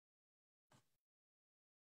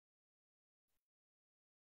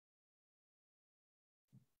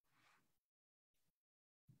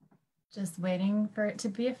Just waiting for it to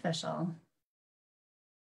be official,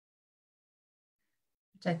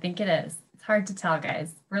 which I think it is. It's hard to tell,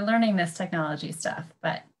 guys. We're learning this technology stuff,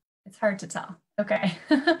 but it's hard to tell. Okay.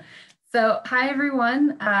 So hi,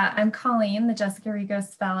 everyone. I'm Colleen, the Jessica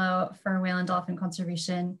Rekos Fellow for Whale and Dolphin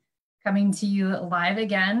Conservation, coming to you live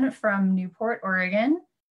again from Newport, Oregon,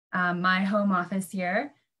 my home office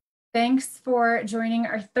here. Thanks for joining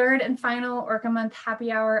our third and final Orca Month Happy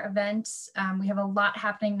Hour event. We have a lot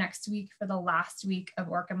happening next week for the last week of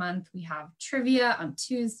Orca Month. We have trivia on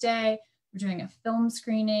Tuesday. We're doing a film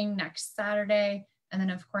screening next Saturday. And then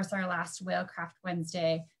of course our last Whalecraft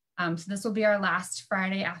Wednesday. So this will be our last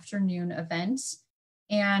Friday afternoon event.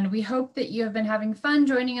 And we hope that you have been having fun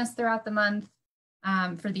joining us throughout the month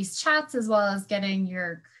for these chats, as well as getting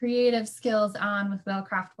your creative skills on with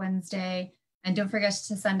Whalecraft Wednesday. And don't forget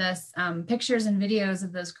to send us pictures and videos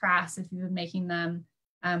of those crafts if you've been making them.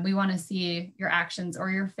 We want to see your actions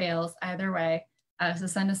or your fails either way. So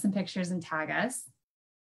send us some pictures and tag us.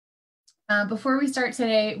 Before we start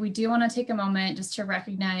today, we do want to take a moment just to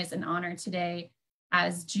recognize and honor today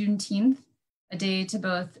as Juneteenth, a day to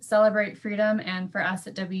both celebrate freedom and for us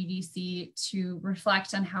at WDC to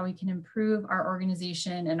reflect on how we can improve our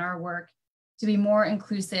organization and our work to be more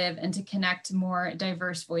inclusive and to connect more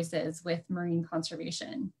diverse voices with marine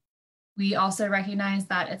conservation. We also recognize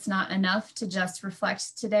that it's not enough to just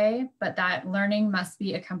reflect today, but that learning must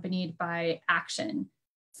be accompanied by action.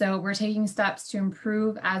 So we're taking steps to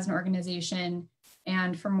improve as an organization.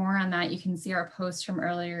 And for more on that, you can see our post from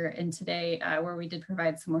earlier in today where we did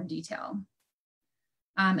provide some more detail.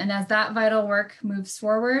 And as that vital work moves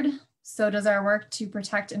forward, so does our work to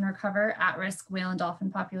protect and recover at-risk whale and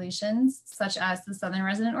dolphin populations, such as the southern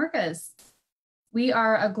resident orcas. We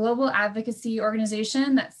are a global advocacy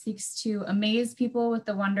organization that seeks to amaze people with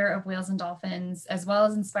the wonder of whales and dolphins, as well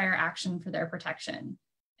as inspire action for their protection.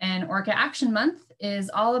 And Orca Action Month is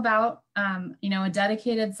all about, a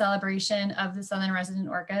dedicated celebration of the southern resident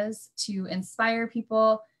orcas to inspire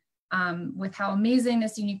people with how amazing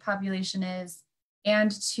this unique population is,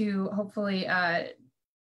 and to hopefully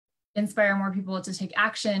inspire more people to take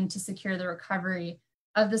action to secure the recovery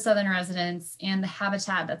of the southern residents and the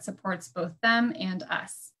habitat that supports both them and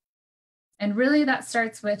us. And really that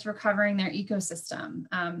starts with recovering their ecosystem.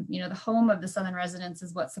 The home of the southern residents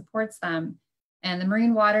is what supports them, and the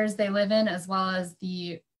marine waters they live in, as well as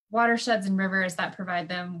the watersheds and rivers that provide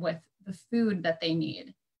them with the food that they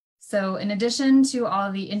need. So in addition to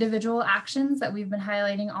all the individual actions that we've been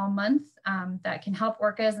highlighting all month that can help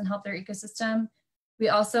orcas and help their ecosystem, we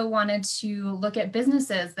also wanted to look at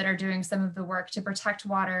businesses that are doing some of the work to protect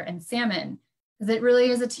water and salmon, because it really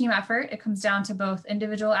is a team effort. It comes down to both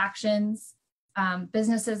individual actions,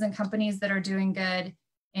 businesses and companies that are doing good,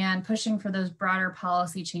 and pushing for those broader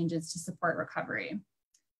policy changes to support recovery.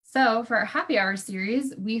 So for our happy hour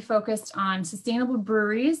series, we focused on sustainable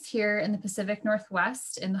breweries here in the Pacific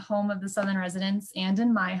Northwest, in the home of the southern residents and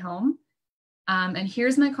in my home. And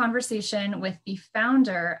here's my conversation with the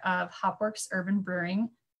founder of Hopworks Urban Brewery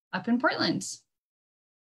up in Portland.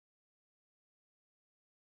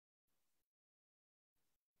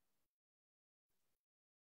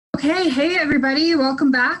 Okay, hey everybody,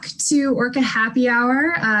 welcome back to Orca Happy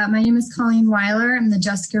Hour. My name is Colleen Weiler. I'm the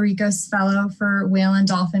Jessica Rekos Fellow for Whale and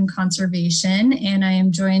Dolphin Conservation, and I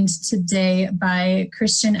am joined today by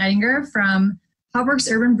Christian Ettinger from Hopworks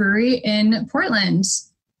Urban Brewery in Portland.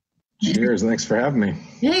 Cheers, thanks for having me.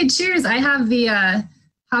 Hey, cheers. I have the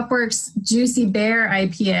Hopworks Juicy Bear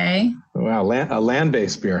IPA. Wow, a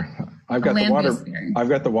land-based beer. I've got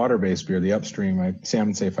the water-based beer, the upstream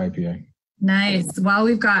Salmon-Safe IPA. Nice. Well,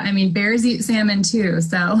 we've got, bears eat salmon too,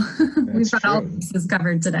 so we've got all pieces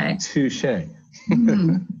covered today. Touche.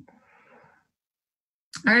 Mm-hmm.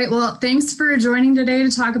 All right, well, thanks for joining today to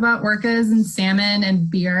talk about orcas and salmon and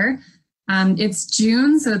beer. It's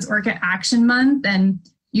June, so it's Orca Action Month, and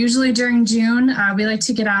usually during June, we like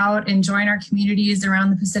to get out and join our communities around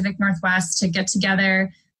the Pacific Northwest to get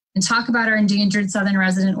together and talk about our endangered southern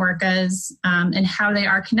resident orcas and how they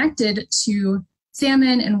are connected to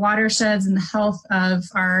salmon and watersheds and the health of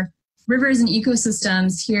our rivers and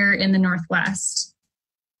ecosystems here in the Northwest.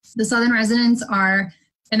 The southern residents are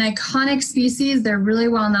an iconic species. They're really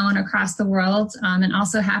well known across the world and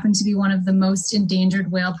also happen to be one of the most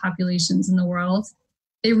endangered whale populations in the world.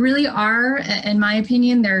 They really are, in my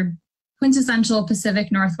opinion, they're quintessential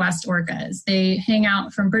Pacific Northwest orcas. They hang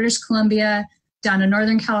out from British Columbia down to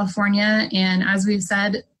Northern California, and as we've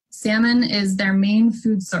said, salmon is their main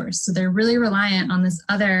food source, so they're really reliant on this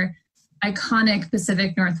other iconic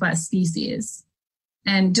Pacific Northwest species.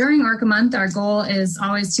 And during Orca Month, our goal is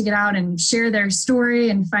always to get out and share their story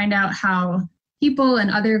and find out how people and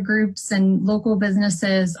other groups and local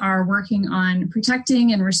businesses are working on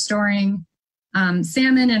protecting and restoring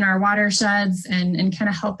salmon in our watersheds and kind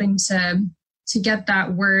of helping to get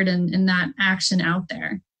that word and that action out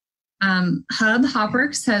there.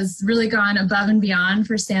 Hopworks has really gone above and beyond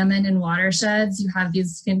for salmon in watersheds. You have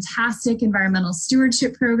these fantastic environmental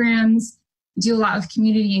stewardship programs, you do a lot of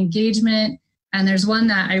community engagement, and there's one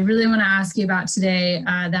that I really want to ask you about today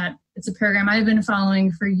that it's a program I've been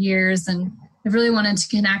following for years and I've really wanted to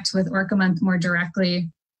connect with Orca Month more directly,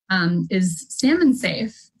 is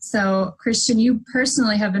Salmon-Safe. So Christian, you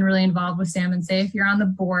personally have been really involved with Salmon-Safe. You're on the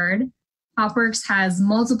board. Hopworks has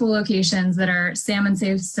multiple locations that are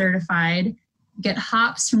Salmon-Safe certified. You get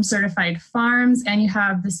hops from certified farms, and you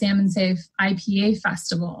have the Salmon-Safe IPA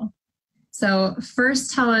Festival. So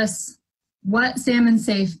first tell us what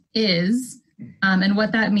Salmon-Safe is and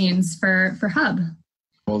what that means for Hub.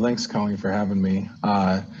 Well, thanks, Colleen, for having me.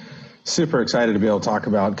 Super excited to be able to talk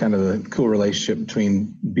about kind of the cool relationship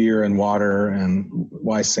between beer and water and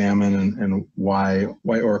why salmon and why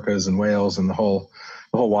orcas and whales and the whole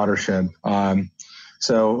watershed.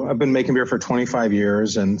 So I've been making beer for 25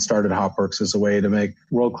 years and started Hopworks as a way to make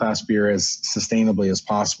world-class beer as sustainably as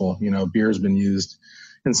possible. You know, beer has been used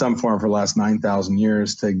in some form for the last 9,000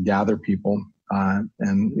 years to gather people.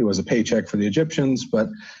 And it was a paycheck for the Egyptians, but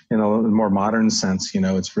in a more modern sense, you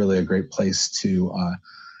know, it's really a great place to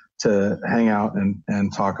hang out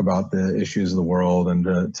and talk about the issues of the world and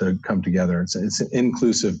to come together. It's an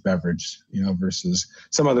inclusive beverage, you know, versus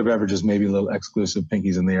some other beverages, maybe a little exclusive,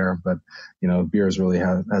 pinkies in the air, but, you know, beers really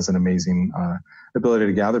has an amazing ability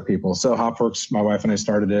to gather people. So Hopworks, my wife and I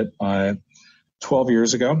started it 12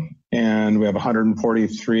 years ago, and we have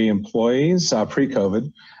 143 employees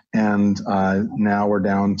pre-COVID. And now we're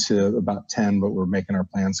down to about 10, but we're making our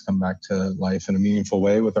plans come back to life in a meaningful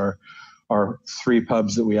way with our 3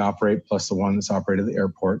 pubs that we operate, plus the one that's operated at the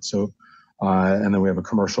airport. So, and then we have a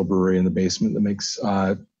commercial brewery in the basement that makes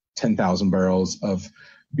 10,000 barrels of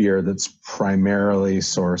beer that's primarily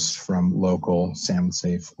sourced from local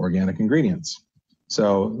salmon-safe organic ingredients.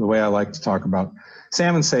 So the way I like to talk about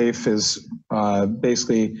Salmon-Safe is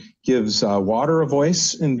basically gives water a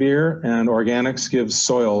voice in beer, and organics gives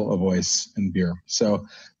soil a voice in beer. So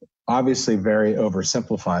obviously very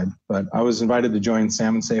oversimplified, but I was invited to join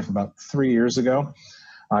Salmon-Safe about 3 years ago.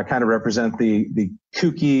 I kind of represent the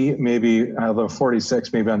kooky, maybe although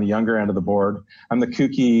 46, maybe on the younger end of the board. I'm the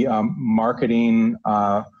kooky marketing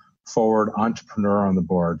forward entrepreneur on the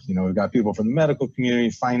board. You know, we've got people from the medical community,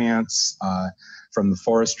 finance, from the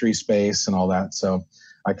forestry space and all that. So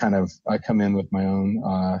I come in with my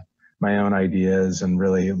own ideas and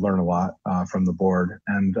really learn a lot from the board.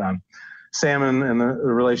 And salmon and the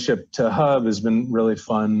relationship to Hub has been really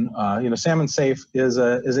fun. You know, Salmon-Safe is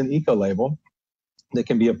an eco label that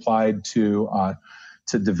can be applied to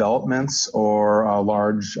developments or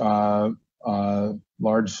large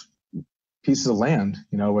pieces of land.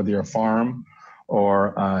 You know, whether you're a farm or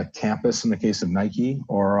a campus in the case of Nike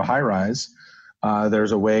or a high rise,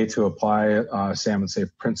 there's a way to apply Salmon-Safe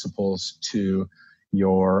principles to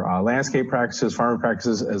your landscape practices, farming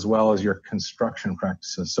practices, as well as your construction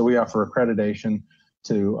practices. So we offer accreditation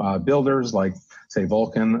to builders like, say,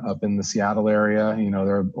 Vulcan up in the Seattle area. You know,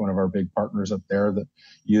 they're one of our big partners up there that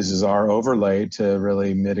uses our overlay to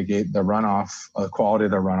really mitigate the runoff, quality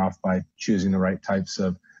of the runoff by choosing the right types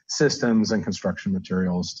of systems and construction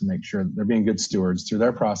materials to make sure that they're being good stewards through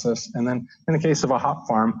their process. And then in the case of a hop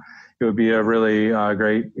farm, it would be a really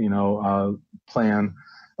great, you know, plan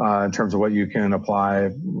in terms of what you can apply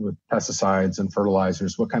with pesticides and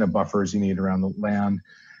fertilizers, what kind of buffers you need around the land,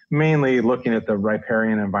 mainly looking at the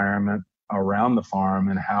riparian environment around the farm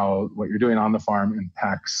and how what you're doing on the farm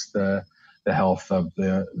impacts the health of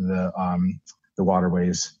the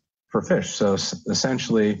waterways for fish. So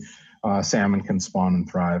essentially, salmon can spawn and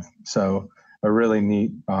thrive. So a really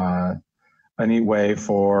neat way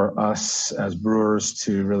for us as brewers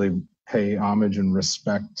to really pay homage and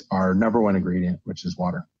respect our #1 ingredient, which is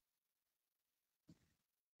water.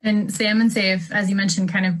 And Salmon-Safe, as you mentioned,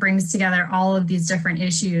 kind of brings together all of these different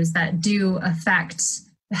issues that do affect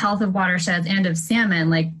the health of watersheds and of salmon,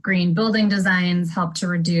 like green building designs help to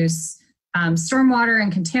reduce stormwater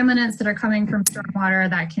and contaminants that are coming from stormwater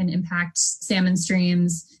that can impact salmon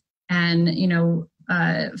streams, and, you know,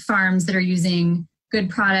 farms that are using good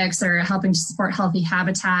products or helping to support healthy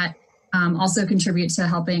habitat also contribute to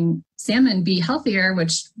helping salmon be healthier,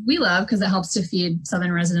 which we love because it helps to feed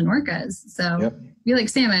southern resident orcas. So yep. We like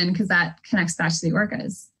salmon because that connects back to the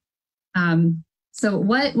orcas. So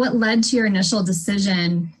what led to your initial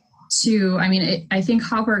decision to, I mean, I think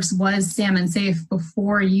Hopworks was Salmon-Safe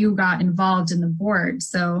before you got involved in the board.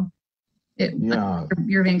 So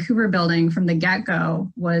Your Vancouver building from the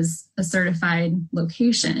get-go was a certified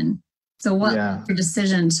location. So what was your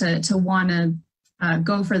decision to want to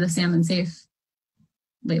go for the Salmon-Safe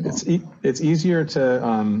label? It's easier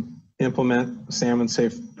to implement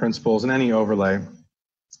Salmon-Safe principles in any overlay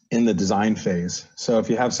in the design phase. So if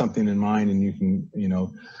you have something in mind and you can,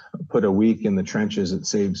 put a week in the trenches, it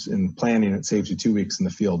saves in planning, it saves you 2 weeks in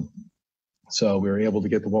the field. So we were able to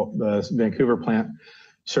get the Vancouver plant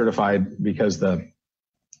certified because the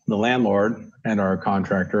landlord and our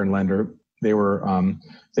contractor and lender, they were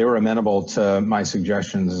amenable to my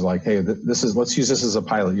suggestions. Like, hey, let's use this as a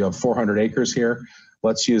pilot. You have 400 acres here.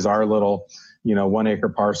 Let's use our little 1 acre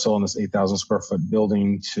parcel in this 8,000 square foot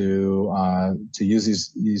building to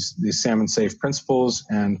use these Salmon-Safe principles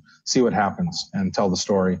and see what happens and tell the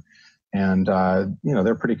story. And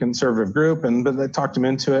they're a pretty conservative group, but they talked them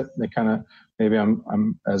into it. They kind of, maybe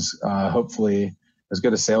I'm as hopefully as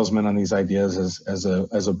good a salesman on these ideas as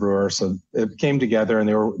a brewer. So it came together, and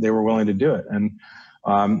they were willing to do it. And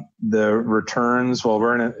the returns, well,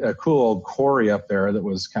 we're in a cool old quarry up there that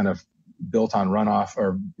was kind of built on runoff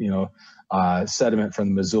or sediment from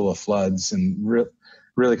the Missoula floods, and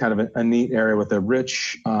really kind of a neat area with a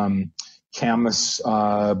rich camas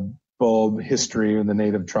bulb history in the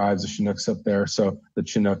native tribes, the Chinooks up there. So the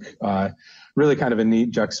Chinook, really kind of a neat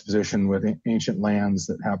juxtaposition with ancient lands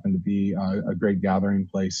that happen to be a great gathering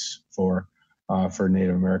place for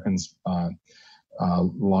Native Americans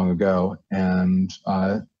long ago. And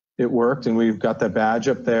it worked, and we've got the badge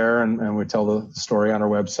up there, and we tell the story on our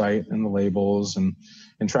website and the labels, and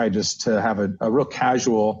try just to have a real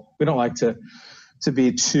casual. We don't like to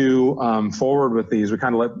be too forward with these. We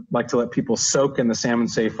kind of like to let people soak in the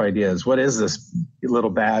Salmon-Safe ideas. What is this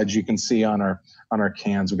little badge you can see on our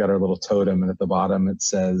cans? We got our little totem, and at the bottom it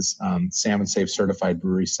says Salmon-Safe Certified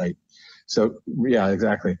Brewery Site. So yeah,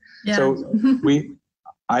 exactly. Yeah. So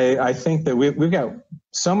I think that we've got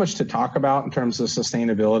so much to talk about in terms of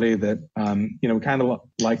sustainability that we kind of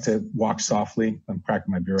like to walk softly. I'm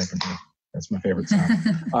cracking my beer open here. That's my favorite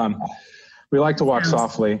sound. We like to walk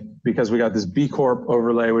softly because we got this B Corp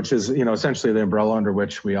overlay, which is, essentially the umbrella under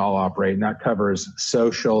which we all operate, and that covers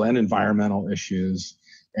social and environmental issues.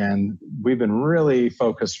 And we've been really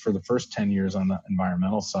focused for the first 10 years on the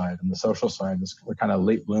environmental side, and the social side, we're kind of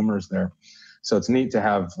late bloomers there. So it's neat to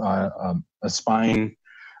have a spine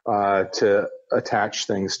to attach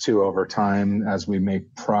things to over time as we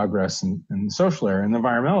make progress in the social area. In the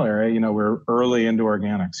environmental area, we're early into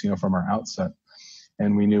organics, from our outset.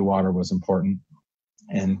 And we knew water was important.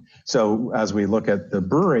 And so as we look at the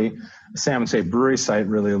brewery, the Salmon-Safe Brewery site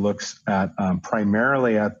really looks at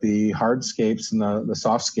primarily at the hardscapes and the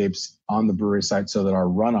softscapes on the brewery site, so that our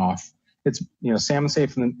runoff, it's,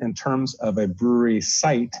 Salmon-Safe in terms of a brewery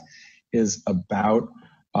site is about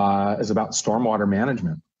stormwater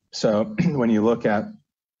management. So when you look at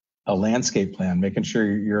a landscape plan, making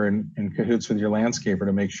sure you're in cahoots with your landscaper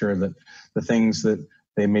to make sure that the things that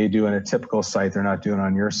they may do in a typical site, they're not doing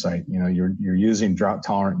on your site. You're using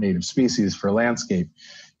drought-tolerant native species for landscape.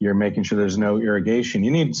 You're making sure there's no irrigation.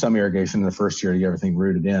 You need some irrigation in the first year to get everything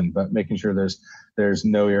rooted in, but making sure there's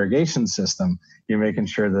no irrigation system. You're making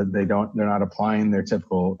sure that they're not applying their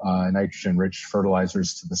typical nitrogen-rich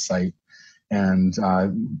fertilizers to the site. And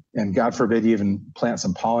God forbid you even plant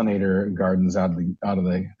some pollinator gardens out of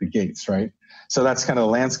the gates, right? So that's kind of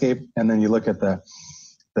the landscape. And then you look at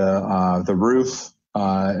the roof.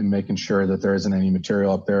 And making sure that there isn't any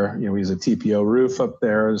material up there. We use a TPO roof up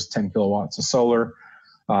there. There's 10 kilowatts of solar,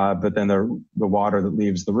 but then the water that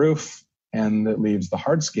leaves the roof and that leaves the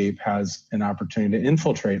hardscape has an opportunity to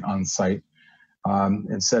infiltrate on site.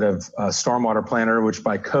 Instead of a stormwater planter, which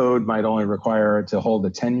by code might only require it to hold a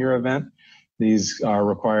 10-year event, these are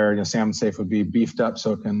required. Salmon-Safe would be beefed up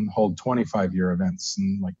so it can hold 25-year events,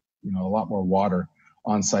 and a lot more water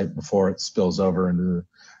on site before it spills over into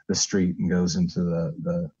the street and goes into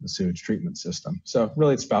the sewage treatment system. So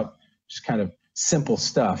really it's about just kind of simple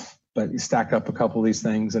stuff, but you stack up a couple of these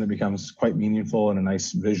things and it becomes quite meaningful and a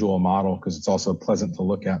nice visual model because it's also pleasant to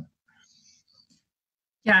look at.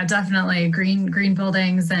 Yeah, definitely. Green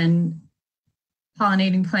buildings and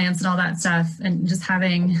pollinating plants and all that stuff, and just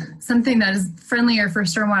having something that is friendlier for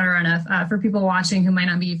stormwater runoff. For people watching who might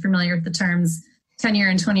not be familiar with the terms 10-year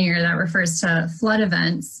and 20-year, that refers to flood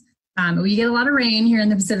events. We get a lot of rain here in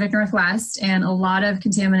the Pacific Northwest, and a lot of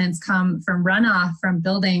contaminants come from runoff from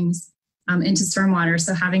buildings into stormwater.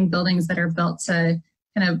 So having buildings that are built to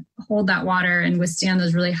kind of hold that water and withstand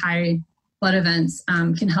those really high flood events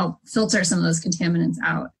can help filter some of those contaminants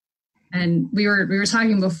out. And we were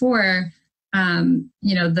talking before,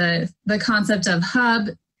 the concept of hub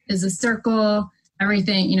is a circle,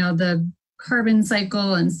 everything, the carbon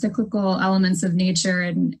cycle and cyclical elements of nature,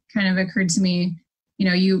 and kind of occurred to me,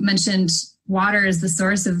 you mentioned water is the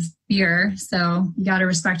source of beer, so you got to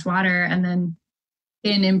respect water. And then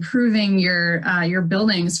in improving your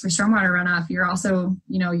buildings for stormwater runoff, you're also,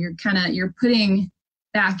 you're putting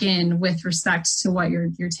back in with respect to what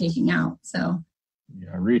you're taking out. So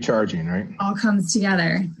yeah, recharging, right? All comes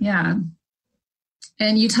together. Yeah.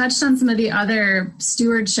 And you touched on some of the other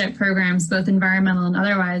stewardship programs, both environmental and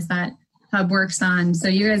otherwise, that Hub works on. So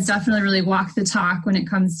you guys definitely really walk the talk when it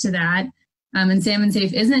comes to that. And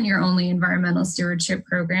Salmon-Safe isn't your only environmental stewardship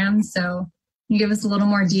program. So can you give us a little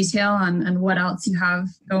more detail on what else you have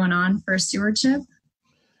going on for stewardship?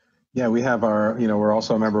 Yeah, we have our, we're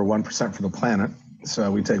also a member of 1% for the Planet. So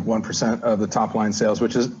we take 1% of the top line sales,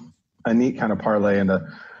 which is a neat kind of parlay into,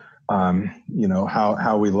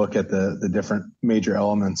 how we look at the different major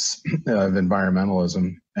elements of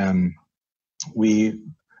environmentalism. And we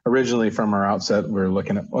originally, from our outset, we're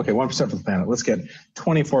looking at, okay, 1% for the Planet. Let's get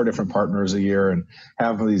 24 different partners a year and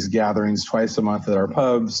have these gatherings twice a month at our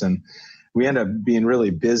pubs. And we end up being really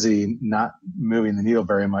busy, not moving the needle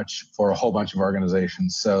very much for a whole bunch of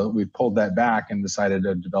organizations. So we pulled that back and decided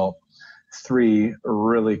to develop 3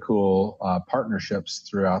 really cool partnerships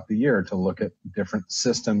throughout the year to look at different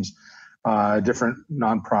systems, different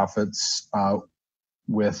nonprofits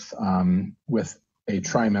with a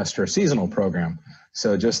trimester seasonal program.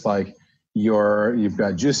 So just like you've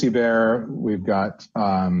got Juicy Bear, we've got,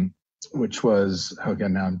 which was,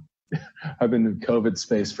 again, now I've been in COVID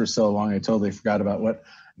space for so long, I totally forgot about what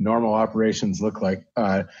normal operations look like.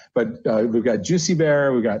 But we've got Juicy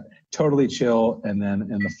Bear, we've got Totally Chill, and then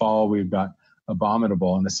in the fall we've got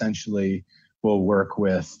Abominable. And essentially we'll work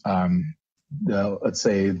with let's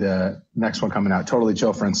say the next one coming out, Totally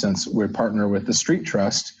Chill, for instance, we partner with the Street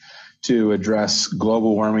Trust to address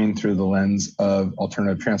global warming through the lens of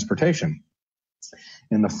alternative transportation.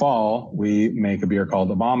 In the fall, we make a beer called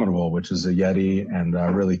Abominable, which is a Yeti and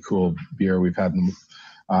a really cool beer we've had in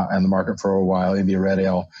the market for a while, India Red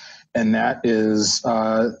Ale. And that is,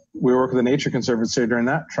 we work with the Nature Conservancy during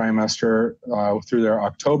that trimester through their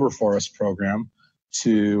October Forest program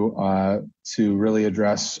to really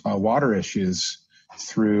address water issues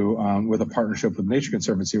through with a partnership with Nature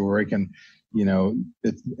Conservancy, where we can,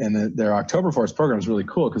 their October Forest program is really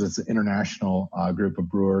cool because it's an international group of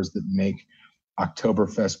brewers that make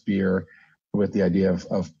Oktoberfest beer with the idea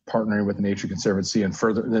of partnering with the Nature Conservancy. And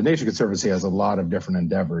further, the Nature Conservancy has a lot of different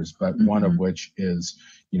endeavors, but one of which is,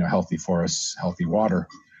 healthy forests, healthy water.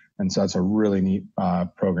 And so that's a really neat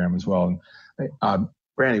program as well. And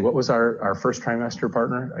Brandy, what was our first trimester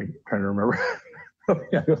partner? I'm trying to remember. Oh,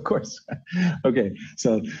 yeah, of course. Okay,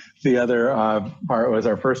 so the other part was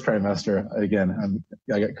our first trimester. Again,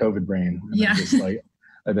 I got COVID brain. Yeah.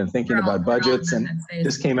 I've been thinking about budgets, and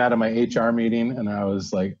just came out of my HR meeting, and I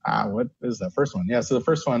was like, what is that first one? Yeah, so the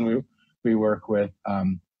first one we work with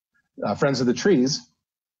Friends of the Trees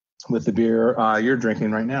with the beer you're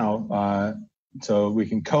drinking right now. So we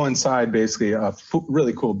can coincide basically a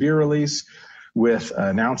really cool beer release with an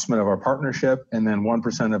announcement of our partnership, and then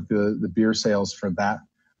 1% of the beer sales for that,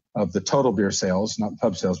 of the total beer sales, not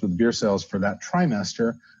pub sales, but the beer sales for that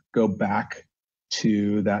trimester go back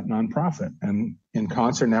to that nonprofit. And in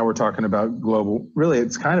concert, now we're talking about global, really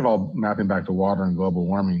it's kind of all mapping back to water and global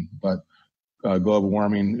warming, but global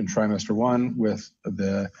warming in trimester 1 with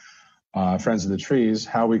the Friends of the Trees,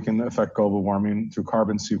 how we can affect global warming through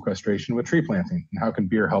carbon sequestration with tree planting, and how can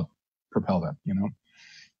beer help propel that,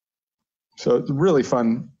 So it's really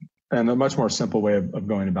fun and a much more simple way of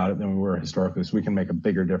going about it than we were historically. So we can make a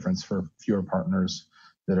bigger difference for fewer partners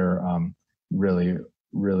that are really,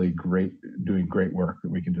 really great, doing great work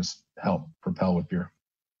that we can just help propel with beer.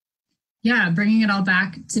 Yeah, bringing it all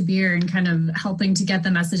back to beer and kind of helping to get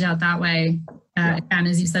the message out that way. And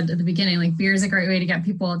as you said at the beginning, like beer is a great way to get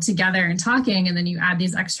people together and talking, and then you add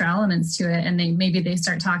these extra elements to it, and maybe they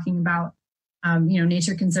start talking about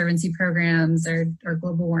Nature Conservancy programs or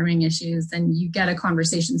global warming issues, and you get a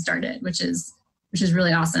conversation started, which is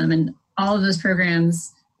really awesome. And all of those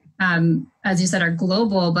programs, as you said, are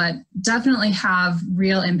global, but definitely have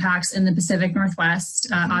real impacts in the Pacific Northwest.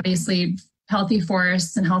 Obviously, healthy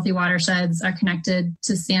forests and healthy watersheds are connected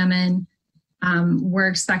to salmon. We're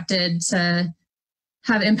expected to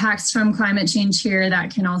have impacts from climate change here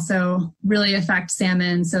that can also really affect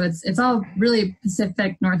salmon. So it's all really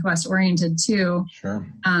Pacific Northwest oriented too. Sure.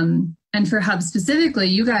 And for Hub specifically,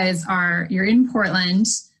 you're in Portland.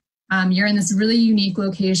 You're in this really unique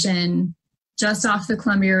location just off the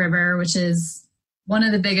Columbia River, which is one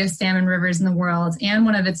of the biggest salmon rivers in the world and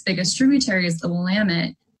one of its biggest tributaries, the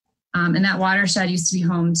Willamette. And that watershed used to be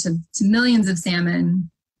home to millions of salmon.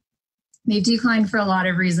 They've declined for a lot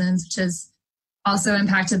of reasons, which has also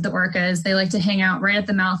impacted the orcas. They like to hang out right at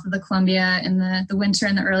the mouth of the Columbia in the winter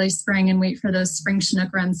and the early spring and wait for those spring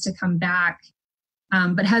Chinook runs to come back.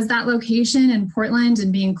 But has that location in Portland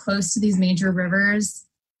and being close to these major rivers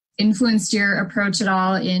influenced your approach at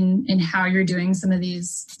all in how you're doing some of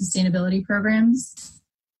these sustainability programs?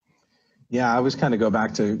 Yeah, I always kind of go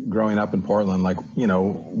back to growing up in Portland, like,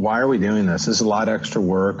 why are we doing this? This is a lot of extra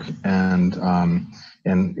work, and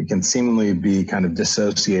it can seemingly be kind of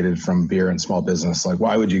dissociated from beer and small business. Like,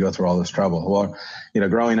 why would you go through all this trouble? Well,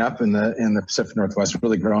 growing up in the Pacific Northwest,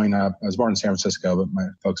 really growing up, I was born in San Francisco, but my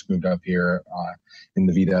folks moved up here in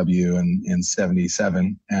the VW in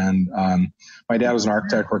 77. And my dad was an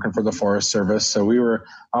architect working for the Forest Service. So we were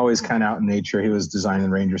always kind of out in nature. He was designing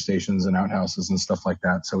ranger stations and outhouses and stuff like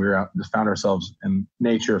that. So we were out, just found ourselves in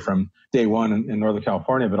nature from day one in Northern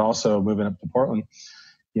California, but also moving up to Portland.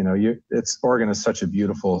 Oregon is such a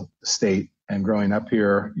beautiful state, and growing up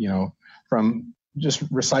here, from just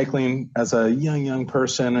recycling as a young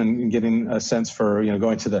person and getting a sense for,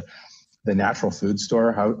 going to the natural food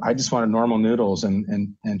store, how I just wanted normal noodles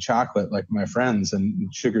and chocolate like my friends,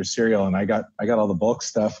 and sugar cereal. And I got all the bulk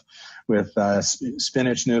stuff with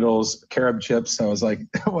spinach noodles, carob chips. I was like,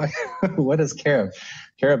 what is carob?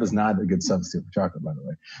 Carob is not a good substitute for chocolate, by the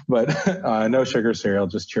way. But no sugar cereal,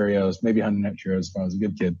 just Cheerios, maybe Honey Nut Cheerios if I was a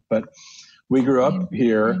good kid. But we grew up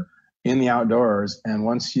here in the outdoors, and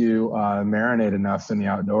once you marinate enough in the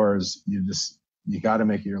outdoors, you got to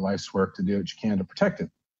make it your life's work to do what you can to protect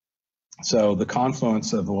it. So the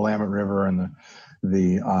confluence of the Willamette River and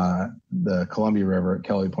the Columbia River at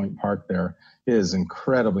Kelly Point Park there is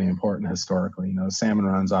incredibly important historically. Salmon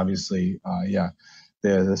runs, obviously,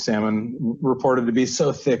 the salmon reported to be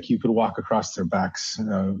so thick you could walk across their backs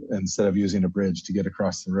instead of using a bridge to get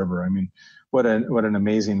across the river. I mean, what an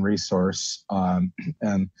amazing resource.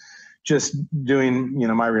 And just doing,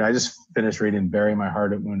 my reading, I just finished reading Bury My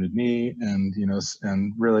Heart at Wounded Knee, and,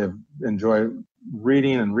 and really enjoy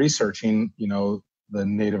reading and researching, the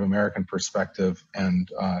Native American perspective and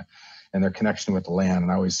their connection with the land.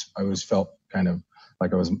 And I always felt kind of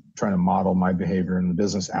like I was trying to model my behavior in the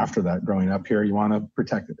business after that. Growing up here, you want to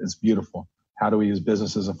protect it. It's beautiful. How do we use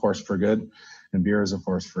business as a force for good and beer as a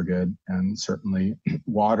force for good? And certainly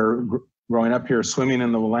water, growing up here, swimming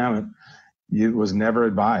in the Willamette, it was never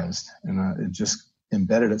advised. And it just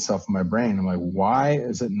embedded itself in my brain. I'm like, why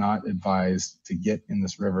is it not advised to get in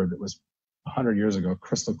this river that was 100 years ago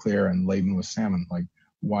crystal clear and laden with salmon? Like,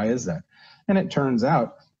 why is that? And it turns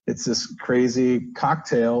out it's this crazy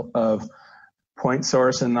cocktail of point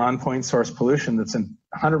source and non-point source pollution that's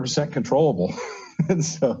 100% controllable. And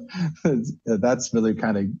so that's really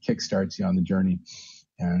kind of kickstarts you on the journey.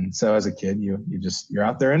 And so as a kid, you're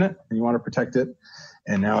out there in it and you want to protect it.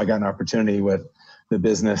 And now I got an opportunity with the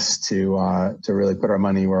business to really put our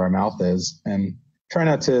money where our mouth is, and try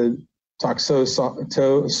not to talk so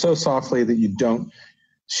softly that you don't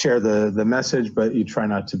share the message, but you try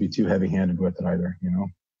not to be too heavy-handed with it either.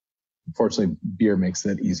 Unfortunately, beer makes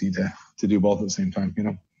it easy to do both at the same time.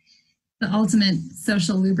 The ultimate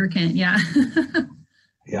social lubricant, yeah.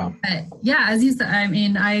 Yeah. But yeah, as you said, I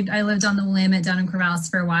mean, I lived on the Willamette down in Corvallis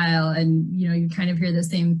for a while, and you kind of hear the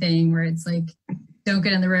same thing where it's like, don't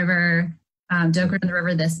get in the river. Don't go in the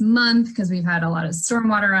river this month because we've had a lot of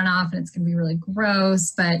stormwater runoff and it's going to be really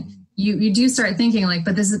gross. But you do start thinking like,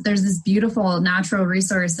 but there's this beautiful natural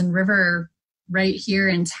resource and river right here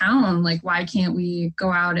in town. Like, why can't we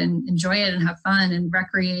go out and enjoy it and have fun and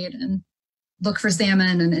recreate and look for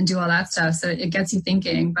salmon and do all that stuff? So it gets you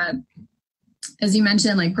thinking. But as you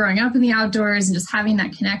mentioned, like growing up in the outdoors and just having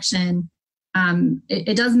that connection,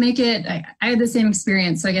 it does make it, I had the same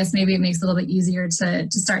experience. So I guess maybe it makes it a little bit easier to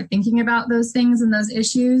start thinking about those things and those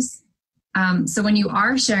issues. So when you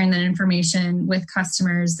are sharing that information with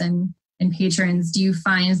customers and patrons, do you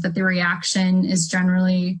find that the reaction is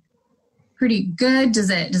generally pretty good? Does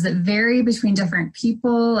it vary between different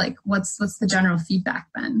people? Like what's the general feedback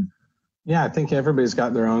then? Yeah, I think everybody's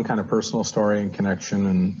got their own kind of personal story and connection,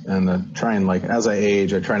 and try and, like, as I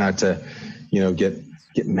age, I try not to,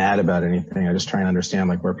 get mad about anything. I just try and understand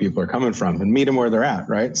like where people are coming from and meet them where they're at,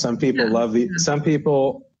 right? Some people some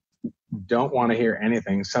people don't want to hear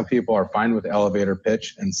anything. Some people are fine with elevator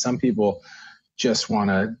pitch, and some people just want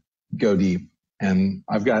to go deep. And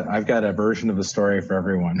I've got a version of the story for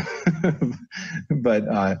everyone. But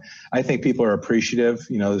I think people are appreciative.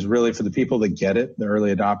 There's really, for the people that get it, the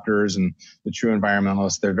early adopters and the true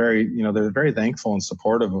environmentalists, they're very thankful and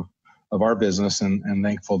supportive of our business and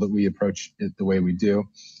thankful that we approach it the way we do.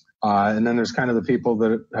 And then there's kind of the people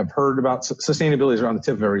that have heard about sustainability is around the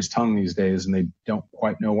tip of everybody's tongue these days, and they don't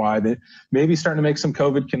quite know why. They maybe starting to make some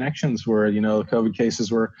COVID connections where, the COVID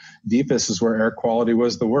cases were deepest is where air quality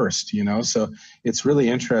was the worst, So it's really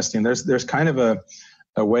interesting. There's kind of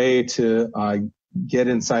a way to get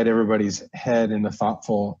inside everybody's head in a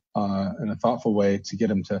thoughtful way to get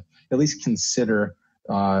them to at least consider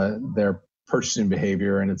their purchasing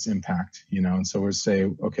behavior and its impact, And so we'll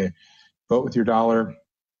say, okay, vote with your dollar.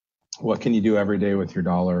 What can you do every day with your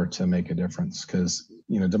dollar to make a difference? Because,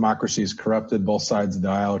 democracy is corrupted. Both sides of the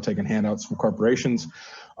aisle are taking handouts from corporations.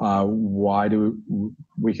 Why do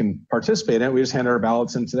we can participate in it? We just hand our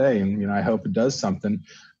ballots in today, and, I hope it does something.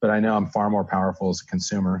 But I know I'm far more powerful as a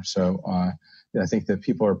consumer. So I think that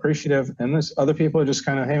people are appreciative. And there's other people are just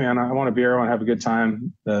kind of, hey, man, I want a beer. I want to have a good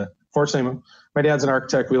time. Fortunately, my dad's an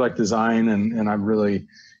architect. We like design, and I'm really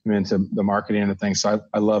into the marketing and things. So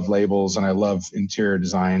I love labels and I love interior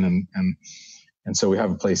design, and so we have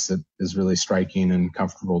a place that is really striking and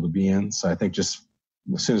comfortable to be in. So I think just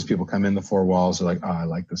as soon as people come in the four walls, they're like, oh, I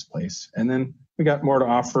like this place. And then we got more to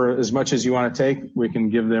offer. As much as you want to take, we can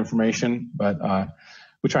give the information, but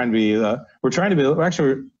we're going to be a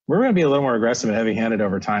little more aggressive and heavy-handed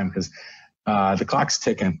over time, because the clock's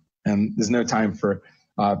ticking and there's no time for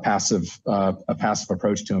a passive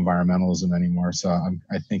approach to environmentalism anymore. So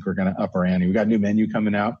I think we're going to up our ante. We got a new menu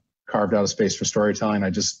coming out, carved out a space for storytelling. I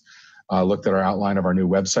just looked at our outline of our new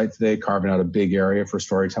website today, carving out a big area for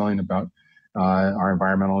storytelling about our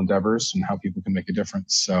environmental endeavors and how people can make a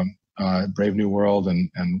difference. So brave new world,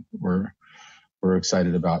 and we're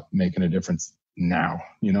excited about making a difference now,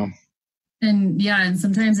 And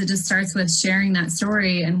sometimes it just starts with sharing that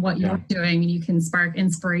story and what you're doing, and you can spark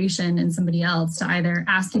inspiration in somebody else to either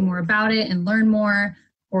ask you more about it and learn more,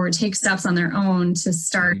 or take steps on their own to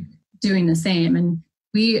start doing the same. And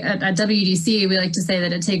we at WDC, we like to say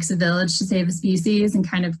that it takes a village to save a species, and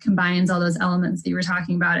kind of combines all those elements that you were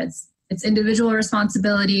talking about. It's individual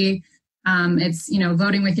responsibility. It's,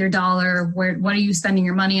 voting with your dollar. What are you spending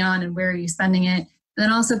your money on, and where are you spending it? And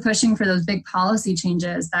then also pushing for those big policy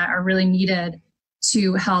changes that are really needed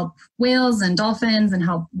to help whales and dolphins and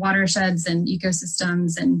help watersheds and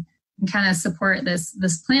ecosystems, and kind of support this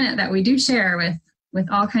planet that we do share with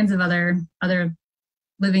all kinds of other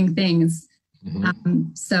living things.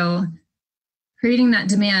 So creating that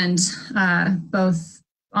demand, both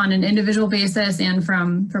on an individual basis and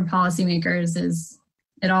from policymakers,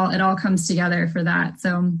 it all comes together for that.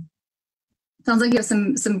 So sounds like you have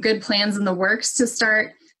some good plans in the works to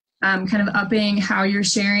start kind of upping how you're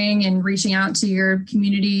sharing and reaching out to your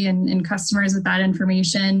community and customers with that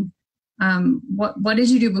information. What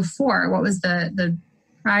did you do before? What was the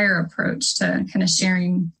prior approach to kind of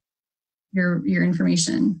sharing your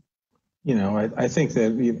information? I think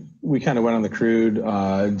that we kind of went on the crude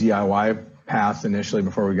DIY path initially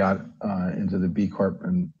before we got into the B Corp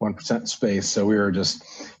and 1% space. So we were just,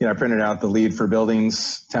 I printed out the Lead for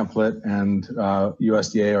Buildings template and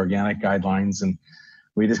USDA organic guidelines, and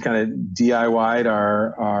we just kind of DIY'd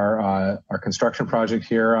our construction project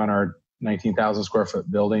here on our 19,000 square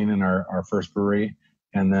foot building in our first brewery.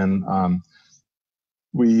 And then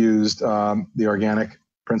we used the organic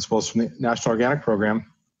principles from the National Organic Program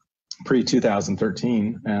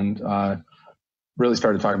pre-2013, and really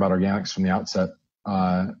started talking about organics from the outset.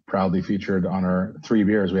 Proudly featured on our 3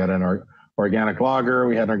 beers. We had an organic lager,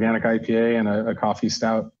 we had an organic IPA, and a coffee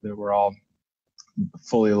stout that were all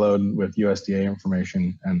fully loaded with USDA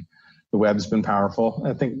information. And the web's been powerful.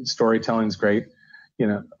 I think storytelling's great.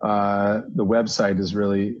 The website has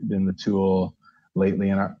really been the tool lately,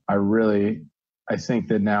 and I think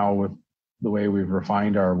that now with the way we've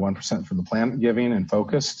refined our 1% for the planet giving and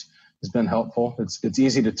focused has been helpful. It's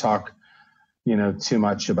easy to talk too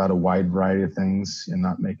much about a wide variety of things and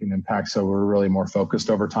not make an impact. So we're really more focused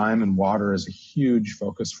over time, and water is a huge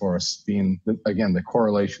focus for us, being, again, the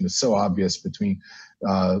correlation is so obvious between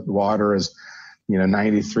water is,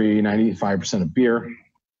 95% of beer.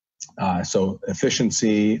 So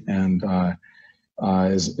efficiency and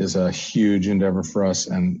is a huge endeavor for us,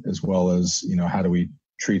 and as well as, how do we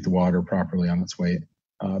treat the water properly on its way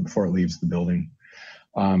before it leaves the building.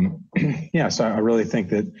 So I really think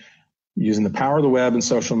that using the power of the web and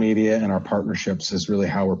social media and our partnerships is really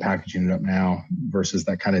how we're packaging it up now, versus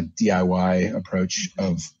that kind of DIY approach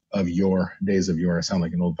of your days of yore. I sound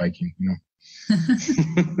like an old Viking,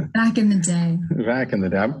 Back in the day. Back in the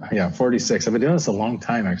day. Yeah, 46. I've been doing this a long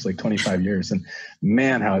time, actually, 25 years. And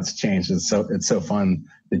man, how it's changed. It's so fun,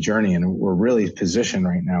 the journey. And we're really positioned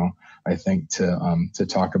right now, I think, to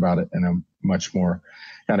talk about it in a much more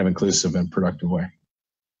kind of inclusive and productive way.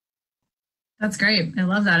 That's great. I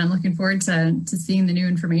love that. I'm looking forward to seeing the new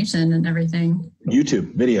information and everything.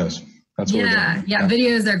 YouTube videos. That's what we're doing. Yeah.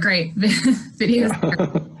 Videos are great. Videos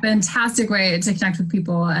are a fantastic way to connect with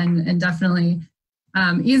people, and definitely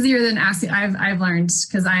easier than asking. I've learned,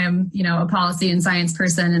 because I am, a policy and science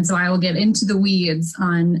person, and so I will get into the weeds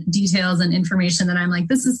on details and information that I'm like,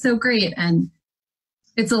 this is so great, and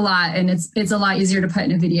it's a lot, and it's a lot easier to put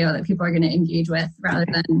in a video that people are going to engage with rather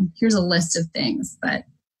than here's a list of things. But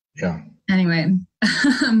yeah. Anyway,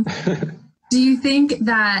 do you think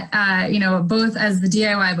that, both as the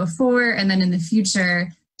DIY before and then in the future,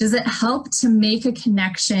 does it help to make a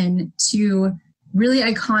connection to really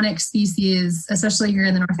iconic species, especially here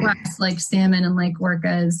in the Northwest, like salmon and like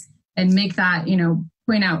orcas, and make that,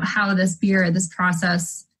 point out how this beer, this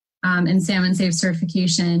process and Salmon-Safe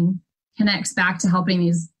certification connects back to helping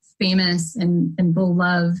these famous and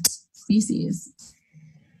beloved species?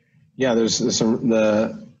 Yeah,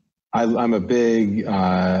 I'm a big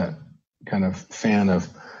kind of fan of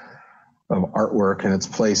artwork and its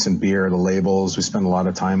place in beer, the labels. We spend a lot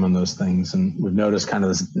of time on those things, and we've noticed kind of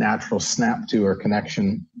this natural snap to or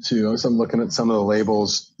connection to. So I'm looking at some of the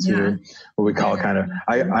labels to what we call kind of.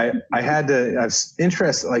 I was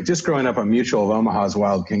interested, like just growing up on Mutual of Omaha's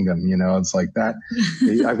Wild Kingdom. It's like that.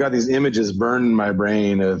 I've got these images burned in my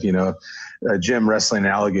brain of Jim wrestling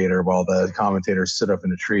an alligator while the commentator stood up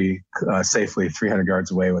in a tree safely 300 yards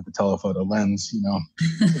away with the telephoto lens,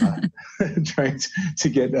 trying to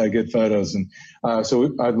get good photos. And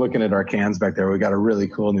so I'm looking at our cans back there. We got a really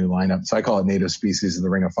cool new lineup. So I call it Native Species of the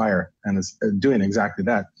Ring of Fire. And it's doing exactly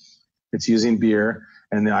that. It's using beer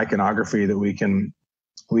and the iconography that we can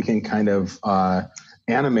kind of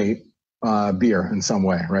animate beer in some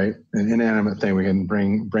way, right? An inanimate thing, we can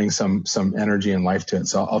bring some energy and life to it.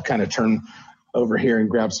 So I'll kind of turn over here and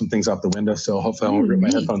grab some things off the window. So hopefully I won't rip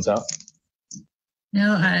my headphones out.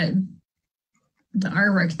 No, the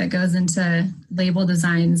artwork that goes into label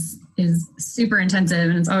designs is super intensive,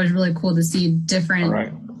 and it's always really cool to see different. All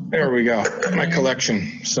right, there we go. My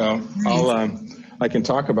collection. So nice. I can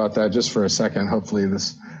talk about that just for a second. Hopefully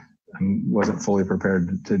this wasn't fully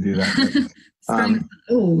prepared to do that.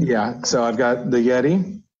 Yeah, so I've got the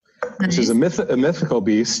Yeti, which is a mythical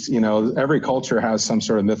beast. Every culture has some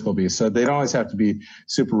sort of mythical beast, so they don't always have to be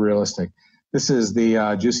super realistic. This is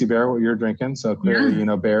the juicy bear, what you're drinking. So clearly,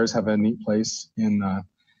 bears have a neat place in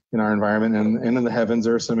our environment, and in the heavens,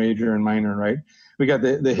 Ursa Major and Minor, right? We got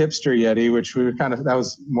the hipster Yeti, which that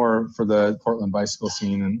was more for the Portland bicycle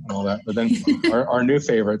scene and all that. But then our new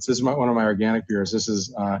favorites. This is one of my organic beers. This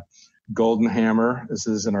is Golden Hammer. This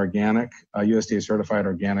is an organic, USDA certified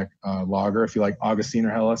organic lager. If you like Augustine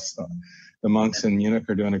or Helles, the monks in Munich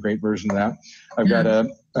are doing a great version of that. I've got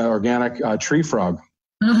an organic tree frog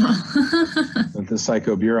with the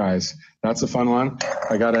Psycho Beer Eyes. That's a fun one.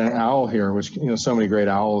 I got an owl here, which, so many great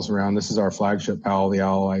owls around. This is our flagship owl, the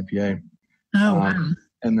Owl IPA. Oh, wow.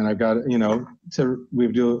 And then I've got, we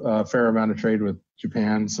do a fair amount of trade with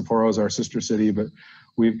Japan. Sapporo is our sister city, but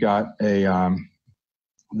we've got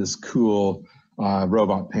this cool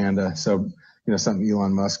robot panda. So, something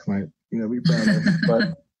Elon Musk might, be proud of.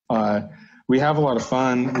 But we have a lot of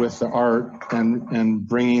fun with the art and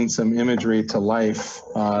bringing some imagery to life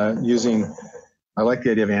using, I like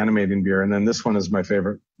the idea of animating beer. And then this one is my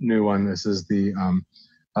favorite new one. This is the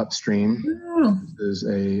Upstream. This is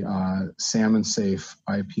a Salmon-Safe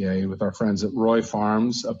IPA with our friends at Roy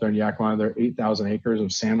Farms up there in Yakima. They're 8,000 acres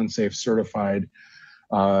of Salmon-Safe certified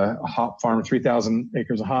hop farm, 3,000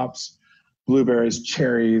 acres of hops, blueberries,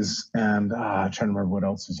 cherries, and I'm trying to remember what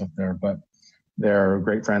else is up there, but they're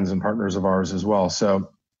great friends and partners of ours as well.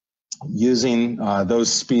 So using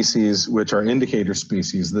those species, which are indicator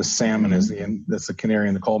species, the salmon is that's the canary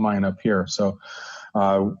in the coal mine up here. So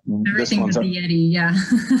everything with the Yeti, yeah.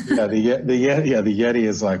 the Yeti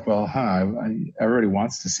is like, well, everybody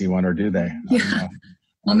wants to see one, or do they? Yeah.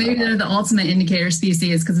 Well, maybe they're the ultimate indicator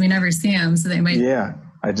species because we never see them, so they might. Yeah,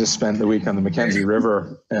 I just spent the week on the Mackenzie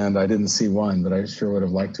River and I didn't see one, but I sure would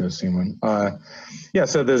have liked to have seen one.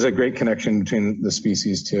 So there's a great connection between the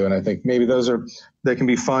species too, and I think maybe they can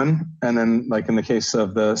be fun, and then like in the case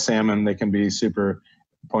of the salmon, they can be super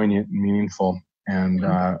poignant and meaningful, and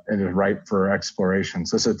it is ripe for exploration.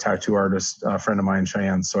 So this is a tattoo artist, a friend of mine,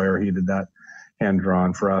 Cheyenne Sawyer. He did that hand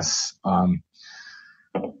drawn for us.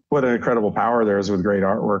 What an incredible power there is with great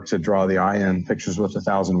artwork to draw the eye in, pictures with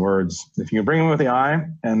 1,000 words. If you can bring them with the eye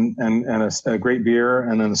and a great beer,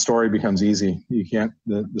 and then the story becomes easy. You can't,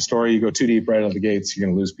 the story, you go too deep right out of the gates, you're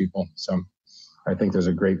going to lose people. So I think there's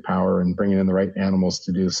a great power in bringing in the right animals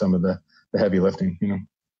to do some of the heavy lifting,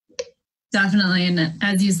 Definitely. And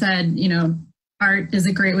as you said, art is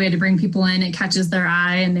a great way to bring people in. It catches their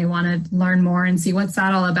eye and they want to learn more and see what's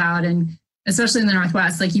that all about. And especially in the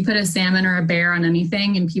Northwest, like you put a salmon or a bear on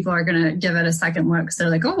anything and people are going to give it a second look. So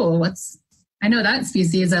they're like, oh, I know that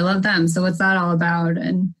species. I love them. So what's that all about?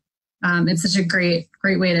 And it's such a great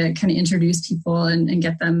way to kind of introduce people and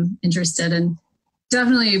get them interested. And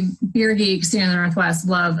definitely beer geeks here in the Northwest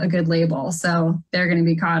love a good label. So they're going to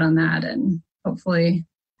be caught on that and hopefully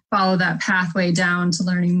follow that pathway down to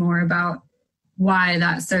learning more about why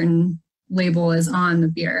that certain label is on the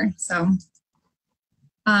beer. So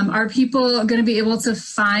are people going to be able to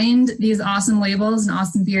find these awesome labels and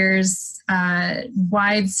awesome beers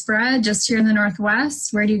widespread just here in the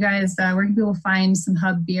Northwest? Where can people find some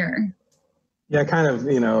hub beer? Yeah, kind of,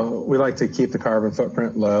 we like to keep the carbon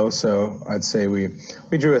footprint low. So I'd say we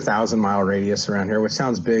drew 1,000-mile radius around here, which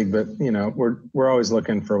sounds big, but, we're always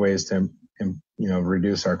looking for ways to,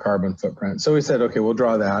 reduce our carbon footprint. So we said, okay, we'll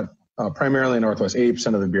draw that. Primarily in Northwest,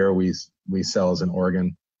 80% of the beer we sell is in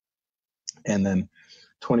Oregon. And then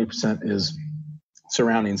 20% is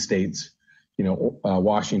surrounding states,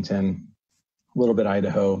 Washington, a little bit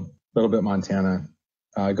Idaho, a little bit Montana,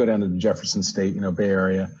 go down to the Jefferson State, Bay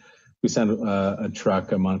Area. We send a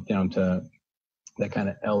truck a month down to that kind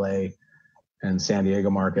of LA and San Diego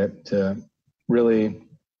market to really,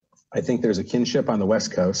 I think there's a kinship on the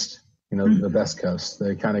West Coast, the best coast.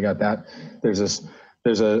 They kind of got that.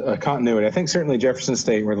 There's a continuity. I think certainly Jefferson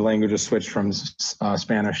State, where the language has switched from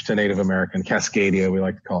Spanish to Native American, Cascadia, we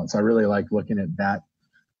like to call it. So I really like looking at that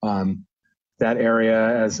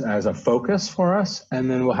area as a focus for us. And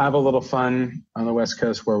then we'll have a little fun on the West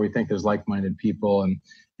Coast where we think there's like-minded people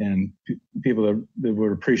and people that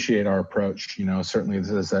would appreciate our approach. Certainly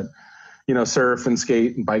there's that, surf and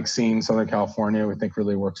skate and bike scene. Southern California, we think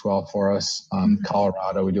really works well for us.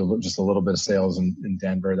 Colorado, we do just a little bit of sales in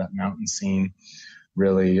Denver, that mountain scene.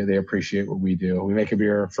 Really, they appreciate what we do. We make a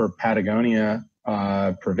beer for Patagonia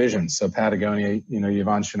provisions. So Patagonia,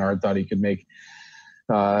 Yvon Chouinard thought he could make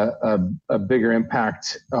a bigger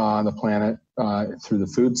impact on the planet through the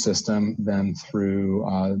food system than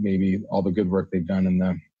through maybe all the good work they've done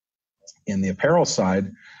in the apparel side.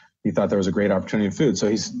 He thought there was a great opportunity in food. So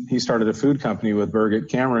he started a food company with Birgit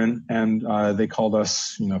Cameron, and they called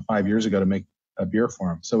us 5 years ago to make a beer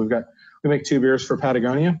for him. So we make 2 beers for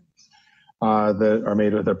Patagonia that are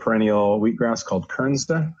made with a perennial wheatgrass called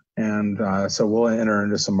Kernza. And so we'll enter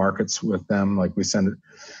into some markets with them. Like we send it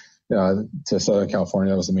to Southern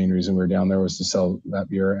California. That was the main reason we were down there, was to sell that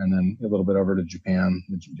beer, and then a little bit over to Japan.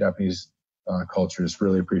 The Japanese culture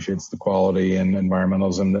really appreciates the quality and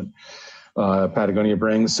environmentalism that Patagonia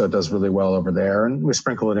brings, so it does really well over there. And we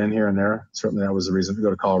sprinkle it in here and there. Certainly that was the reason to go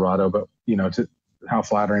to Colorado, but how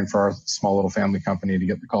flattering for our small little family company to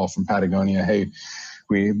get the call from Patagonia. Hey,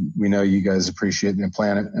 we know you guys appreciate the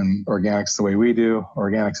planet and organics the way we do.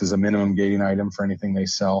 Organics is a minimum gating item for anything they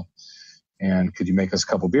sell. And could you make us a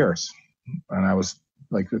couple beers? And I was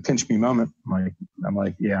like, a pinch me moment. I'm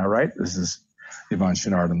like, yeah, right. This is Yvon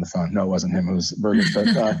Chouinard on the phone. No, it wasn't him. It was Birgit.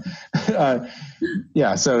 But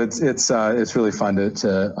yeah, so it's really fun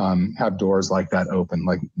to have doors like that open,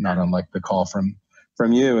 like not unlike the call from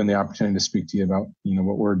you and the opportunity to speak to you about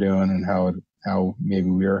what we're doing and how maybe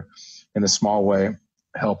we're in a small way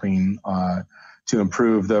helping to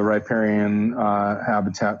improve the riparian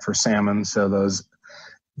habitat for salmon.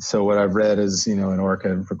 So what I've read is, in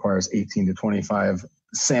Orca, it requires 18 to 25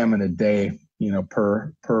 salmon a day,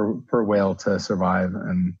 per whale to survive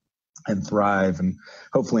and thrive. And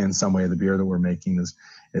hopefully in some way the beer that we're making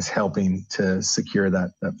is helping to secure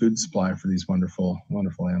that food supply for these wonderful,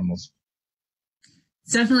 wonderful animals.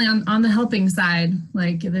 It's definitely on the helping side.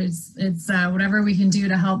 Like it's whatever we can do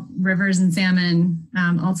to help rivers and salmon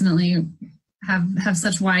ultimately have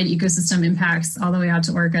such wide ecosystem impacts all the way out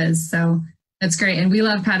to orcas. So that's great. And we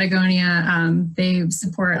love Patagonia. They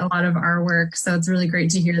support a lot of our work. So it's really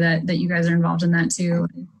great to hear that you guys are involved in that too.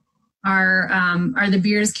 Are the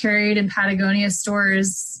beers carried in Patagonia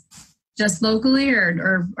stores just locally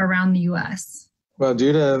or around the U.S.? Well,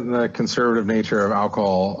 due to the conservative nature of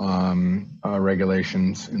alcohol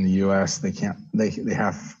regulations in the U.S.,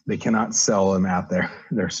 they cannot sell them at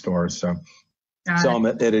their stores. So sell them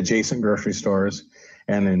at adjacent grocery stores.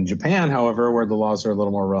 And in Japan, however, where the laws are a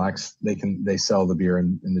little more relaxed, they sell the beer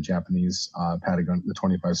in the Japanese Patagonia, the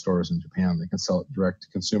 25 stores in Japan. They can sell it direct to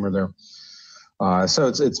consumer there. So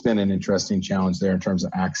it's been an interesting challenge there in terms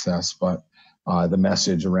of access, but the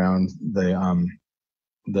message around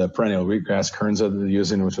the perennial wheatgrass Kernza that they're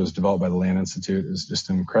using, which was developed by the Land Institute, is just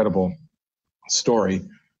an incredible story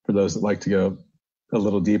for those that like to go a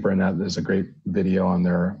little deeper in that. There's a great video on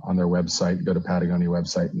their website. Go to Patagonia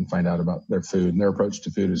website and find out about their food. And their approach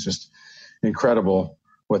to food is just incredible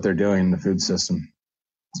what they're doing in the food system.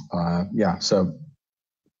 So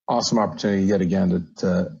awesome opportunity yet again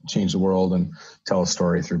to change the world and tell a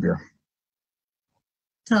story through beer.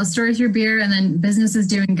 Tell a story through beer, and then business is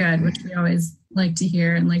doing good, which we always like to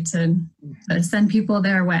hear and like to send people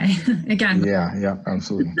their way. Again. Yeah,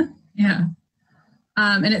 absolutely. Yeah.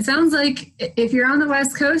 And it sounds like if you're on the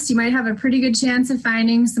West Coast, you might have a pretty good chance of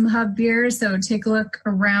finding some Hub beers. So take a look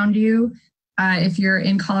around you. If you're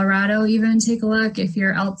in Colorado, even take a look. If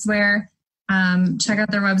you're elsewhere, check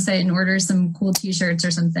out their website and order some cool T-shirts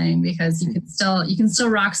or something, because you can still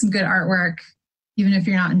rock some good artwork even if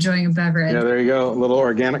you're not enjoying a beverage. Yeah, there you go. A little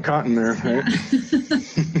organic cotton there. Right?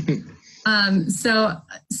 So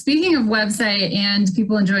speaking of website and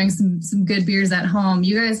people enjoying some good beers at home,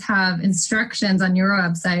 you guys have instructions on your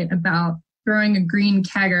website about throwing a green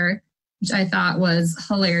kegger, which I thought was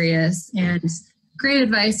hilarious and great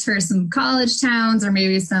advice for some college towns or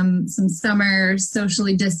maybe some summer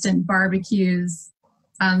socially distant barbecues.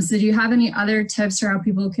 So do you have any other tips for how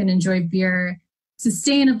people can enjoy beer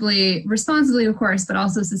sustainably, responsibly, of course, but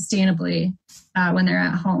also sustainably when they're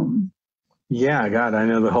at home? Yeah, God, I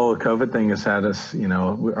know the whole COVID thing has had us,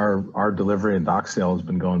 our delivery and dock sale has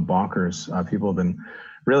been going bonkers. People have been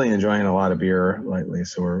really enjoying a lot of beer lately,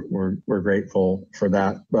 so we're grateful for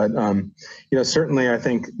that. But, certainly I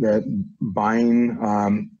think that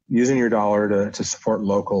buying, using your dollar to support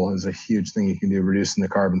local is a huge thing you can do. Reducing the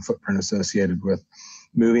carbon footprint associated with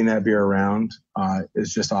moving that beer around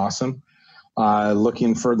is just awesome.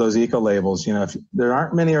 Looking for those eco labels, if there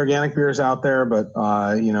aren't many organic beers out there, but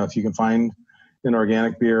if you can find an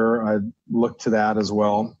organic beer, I'd look to that as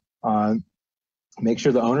well. Make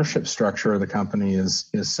sure the ownership structure of the company is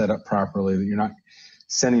set up properly, that you're not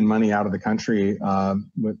sending money out of the country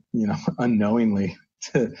unknowingly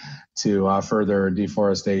to further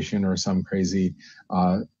deforestation or some crazy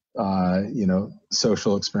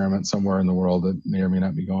social experiment somewhere in the world that may or may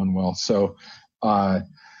not be going well. So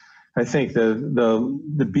I think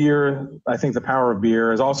the beer, I think the power of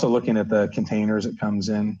beer is also looking at the containers it comes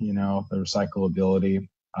in, the recyclability.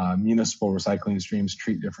 Municipal recycling streams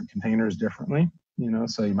treat different containers differently,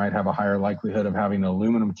 so you might have a higher likelihood of having an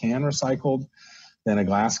aluminum can recycled than a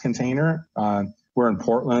glass container. We're in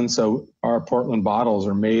Portland, so our Portland bottles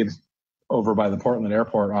are made over by the Portland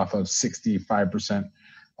airport off of 65%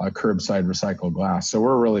 curbside recycled glass. So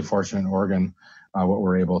we're really fortunate in Oregon, what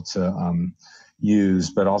we're able to use,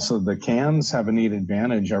 but also the cans have a neat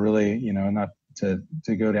advantage. I really, not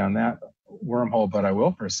to go down that wormhole, but I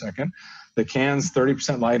will for a second. The can's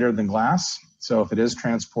 30% lighter than glass. So if it is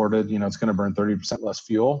transported, it's going to burn 30% less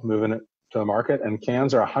fuel moving it to the market. And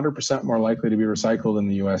cans are 100% more likely to be recycled in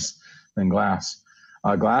the U.S. than glass.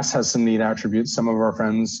 Glass has some neat attributes. Some of our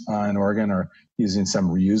friends in Oregon are using some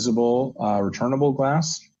reusable, returnable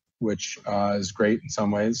glass, which is great in some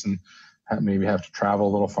ways, and maybe have to travel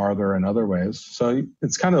a little farther in other ways. So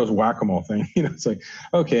it's kind of those whack-a-mole thing. It's like,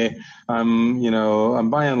 okay, I'm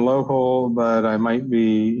buying local, but I might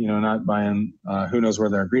be, not buying, who knows where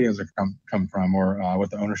their ingredients are come from or what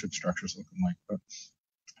the ownership structure is looking like. But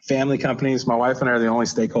family companies, my wife and I are the only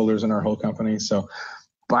stakeholders in our whole company. So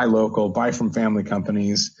buy local, buy from family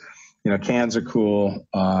companies. Cans are cool.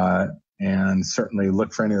 And certainly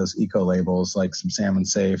look for any of those eco labels, like some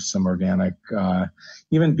Salmon-Safe, some organic.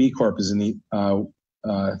 Even B Corp is a neat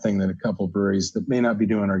thing that a couple of breweries that may not be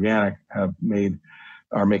doing organic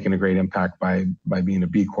are making a great impact by being a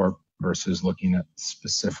B Corp versus looking at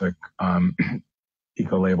specific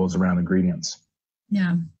eco labels around ingredients.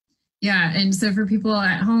 Yeah. Yeah. And so for people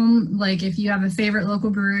at home, like if you have a favorite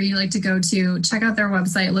local brewery you like to go to, check out their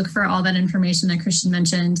website, look for all that information that Christian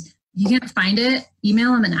mentioned. If you can't find it,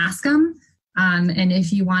 email them and ask them. And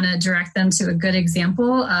if you want to direct them to a good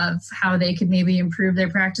example of how they could maybe improve their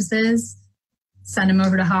practices, send them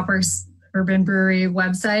over to Hopworks Urban Brewery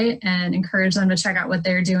website and encourage them to check out what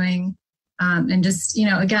they're doing. And just,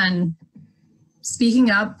 again, speaking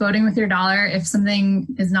up, voting with your dollar. If something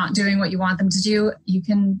is not doing what you want them to do, you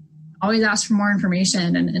can always ask for more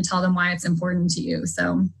information and tell them why it's important to you.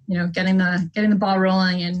 So, getting the ball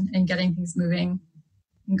rolling and getting things moving.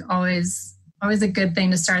 Always a good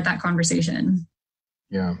thing to start that conversation.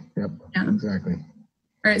 Yeah. Exactly.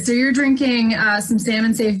 All right. So you're drinking some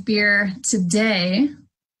Salmon-Safe beer today.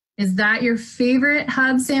 Is that your favorite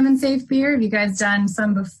Hub Salmon-Safe beer? Have you guys done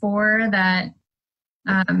some before that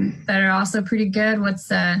are also pretty good? What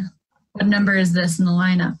number is this in the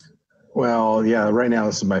lineup? Well, yeah, right now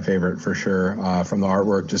this is my favorite for sure. From the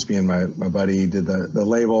artwork, just being my buddy did the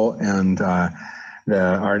label and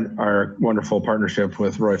our wonderful partnership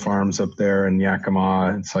with Roy Farms up there in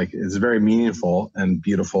Yakima. It's very meaningful and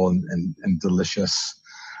beautiful and delicious.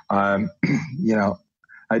 You know,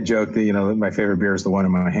 I joke that, my favorite beer is the one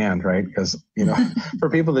in my hand, right? Because, for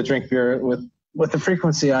people that drink beer with the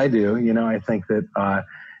frequency I do, I think that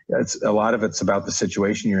it's a lot of it's about the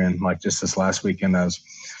situation you're in. Like just this last weekend, I was,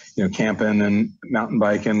 camping and mountain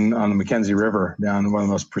biking on the Mackenzie River down one of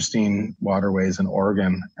the most pristine waterways in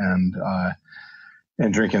Oregon,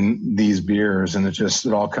 and drinking these beers, and it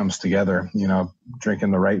all comes together,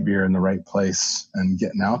 drinking the right beer in the right place and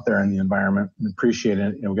getting out there in the environment and appreciating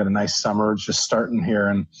it. We got a nice summer just starting here,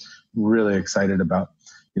 and really excited about,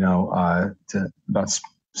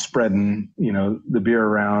 spreading, the beer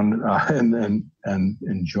around, and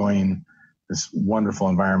enjoying this wonderful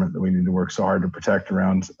environment that we need to work so hard to protect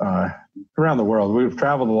around the world. We've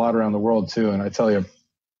traveled a lot around the world too. And I tell you,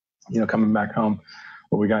 coming back home,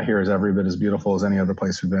 what we got here is every bit as beautiful as any other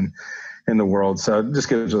place we've been in the world. So it just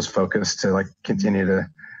gives us focus to continue to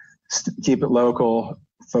keep it local,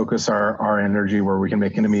 focus our energy where we can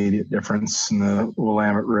make an immediate difference in the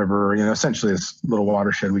Willamette River. Essentially this little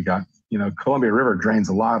watershed we got. Columbia River drains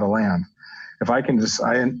a lot of land. If I can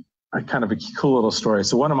I kind of a cool little story.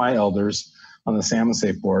 So one of my elders on the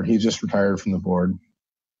Salmon-Safe Board, he just retired from the board,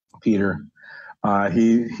 Peter. I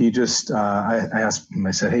asked him,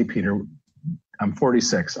 I said, "Hey, Peter, I'm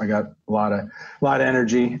 46. I got a lot of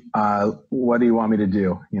energy. What do you want me to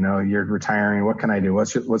do? You're retiring. What can I do?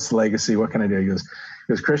 What's the legacy? What can I do?" He goes,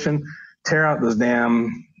 "Christian, tear out those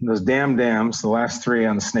damn dams, the last 3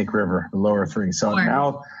 on the Snake River, the lower 3. So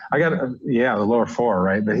now I got, the lower 4,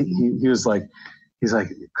 right?" But he was like, he's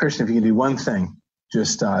like, "Christian, if you can do one thing,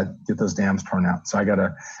 just get those dams torn out." So I got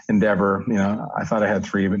to endeavor, I thought I had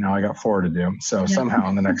 3, but now I got 4 to do. So somehow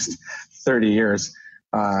in the next 30 years,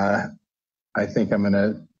 I think I'm going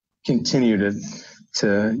to continue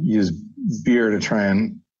to use beer to try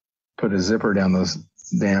and put a zipper down those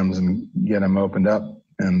dams and get them opened up.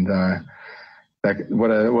 And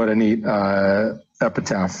what a neat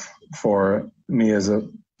epitaph for me as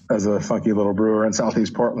a funky little brewer in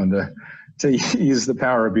Southeast Portland to use the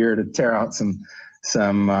power of beer to tear out some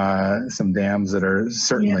dams that are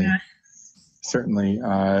certainly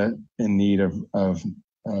in need of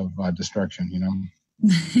destruction.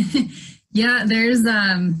 Yeah,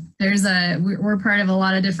 we're part of a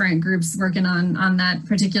lot of different groups working on that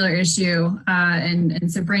particular issue,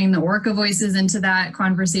 and so bringing the Orca voices into that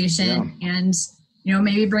conversation, and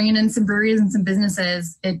maybe bringing in some breweries and some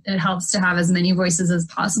businesses. It helps to have as many voices as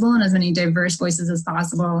possible and as many diverse voices as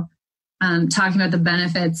possible, talking about the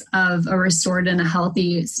benefits of a restored and a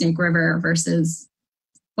healthy Snake River versus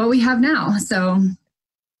what we have now. So,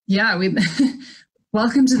 yeah, we.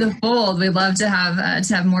 Welcome to the fold. We'd love to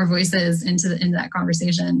have more voices into that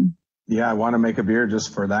conversation. Yeah, I want to make a beer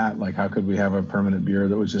just for that. Like, how could we have a permanent beer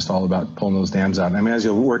that was just all about pulling those dams out? I mean, as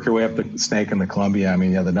you work your way up the Snake and the Columbia,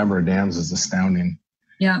 the number of dams is astounding.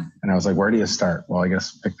 Yeah. And I was like, where do you start? Well, I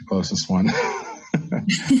guess pick the closest one.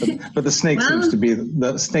 but the Snake seems to be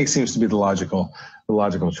the logical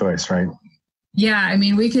choice, right? Yeah,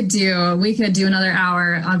 we could do another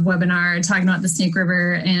hour of webinar talking about the Snake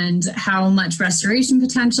River and how much restoration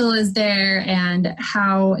potential is there and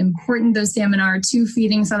how important those salmon are to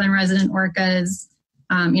feeding southern resident orcas.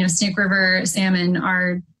 Snake River salmon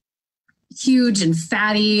are huge and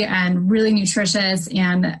fatty and really nutritious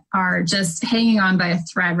and are just hanging on by a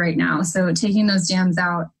thread right now. So taking those dams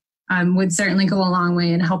out would certainly go a long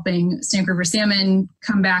way in helping Snake River salmon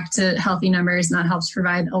come back to healthy numbers, and that helps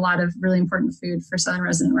provide a lot of really important food for southern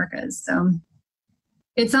resident orcas. So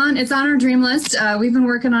it's on our dream list. We've been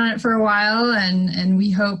working on it for a while, and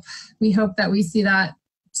we hope that we see that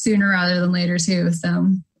sooner rather than later too. So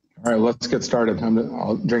all right, let's get started.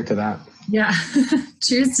 I'll drink to that. Yeah,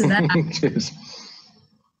 cheers to that. Cheers.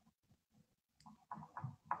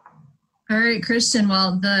 All right, Christian.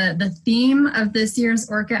 Well, the theme of this year's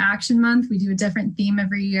Orca Action Month, we do a different theme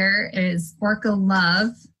every year, is Orca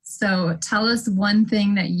Love. So tell us one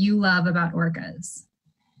thing that you love about orcas.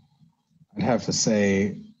 I'd have to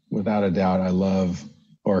say, without a doubt, I love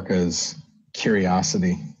orcas'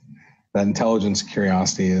 curiosity, that intelligence,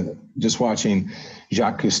 curiosity. Just watching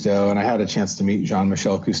Jacques Cousteau, and I had a chance to meet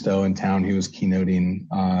Jean-Michel Cousteau in town. He was keynoting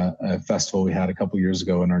a festival we had a couple years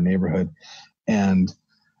ago in our neighborhood. And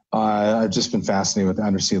I've just been fascinated with the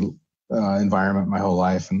undersea environment my whole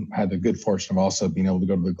life, and had the good fortune of also being able to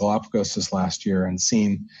go to the Galapagos this last year and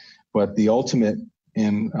seeing what the ultimate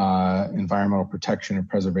in environmental protection and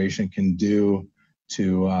preservation can do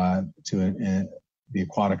to the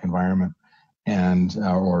aquatic environment, and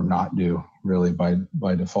or not do really by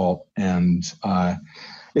default. And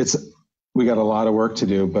we got a lot of work to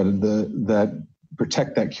do, but that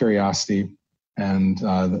protect that curiosity, and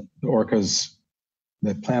the orcas.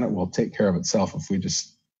 The planet will take care of itself if we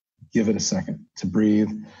just give it a second to breathe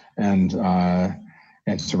and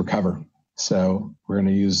to recover. So we're going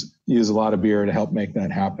to use a lot of beer to help make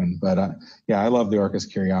that happen. But yeah, I love the Orca's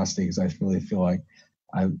curiosity because I really feel like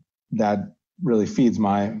that really feeds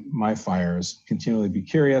my fires. Continually be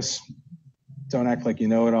curious. Don't act like you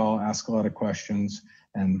know it all. Ask a lot of questions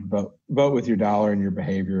and vote with your dollar and your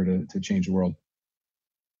behavior to change the world.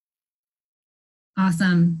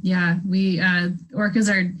 Awesome. Yeah, we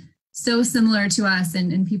orcas are so similar to us,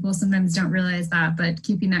 and people sometimes don't realize that, but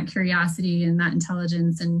keeping that curiosity and that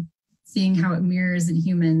intelligence and seeing how it mirrors in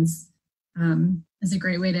humans is a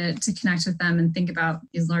great way to connect with them and think about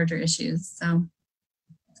these larger issues. So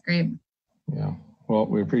it's great. Yeah. Well,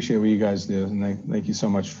 we appreciate what you guys do, and thank you so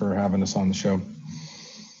much for having us on the show.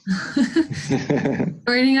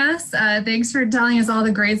 Joining us. Thanks for telling us all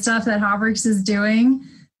the great stuff that Hopworks is doing.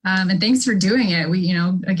 And thanks for doing it. We,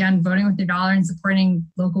 again, voting with your dollar and supporting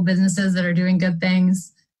local businesses that are doing good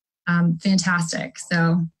things. Fantastic.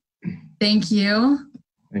 So thank you.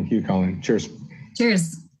 Thank you, Colleen. Cheers.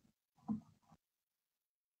 Cheers.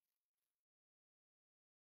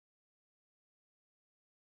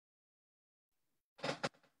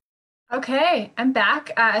 Okay, I'm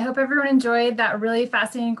back. I hope everyone enjoyed that really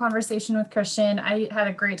fascinating conversation with Christian. I had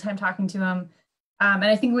a great time talking to him. And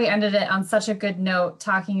I think we ended it on such a good note,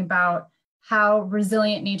 talking about how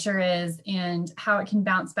resilient nature is and how it can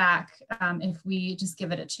bounce back if we just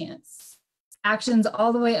give it a chance. Actions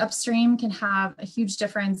all the way upstream can have a huge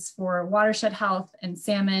difference for watershed health and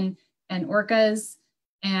salmon and orcas.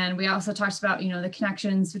 And we also talked about, the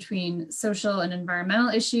connections between social and environmental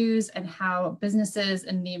issues and how businesses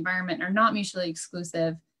and the environment are not mutually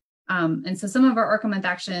exclusive. And so some of our Orca Month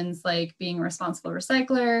actions, like being a responsible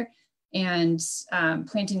recycler and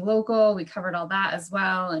planting local, we covered all that as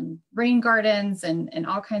well, and rain gardens and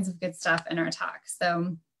all kinds of good stuff in our talk.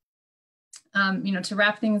 So, to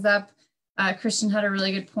wrap things up, Christian had a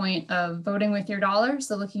really good point of voting with your dollar.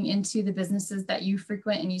 So looking into the businesses that you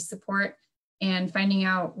frequent and you support and finding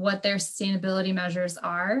out what their sustainability measures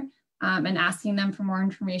are and asking them for more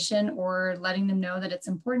information or letting them know that it's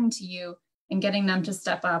important to you and getting them to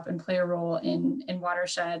step up and play a role in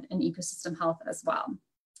watershed and ecosystem health as well.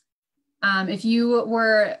 If you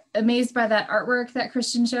were amazed by that artwork that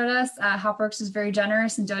Christian showed us, Hopworks is very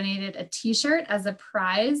generous and donated a t-shirt as a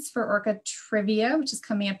prize for Orca Trivia, which is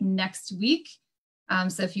coming up next week.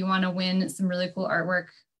 So if you want to win some really cool artwork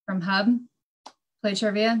from Hub, play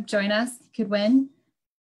trivia, join us, you could win.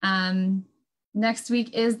 Next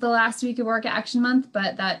week is the last week of Orca Action Month,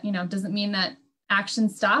 but that doesn't mean that action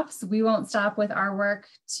stops. We won't stop with our work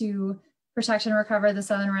to protect and recover the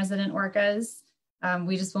southern resident orcas.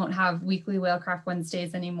 We just won't have weekly Whalecraft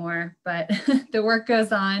Wednesdays anymore, but the work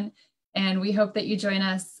goes on, and we hope that you join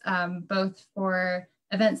us both for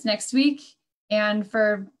events next week and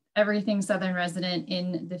for everything southern resident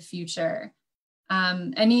in the future.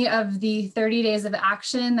 Any of the 30 days of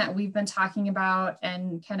action that we've been talking about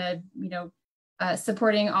and kind of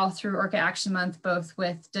supporting all through Orca Action Month, both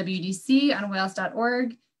with WDC on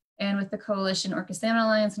whales.org and with the Coalition Orca Salmon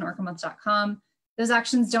Alliance and orcamonth.com. Those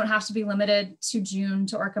actions don't have to be limited to June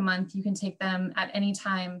to Orca Month. You can take them at any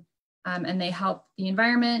time, and they help the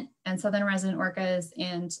environment and southern resident orcas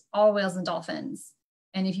and all whales and dolphins.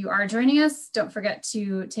 And if you are joining us, don't forget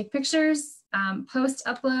to take pictures, post,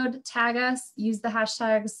 upload, tag us, use the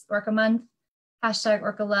hashtags Orca Month, hashtag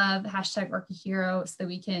Orca Love, hashtag Orca Hero, so that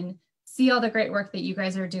we can see all the great work that you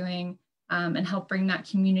guys are doing and help bring that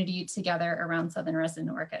community together around southern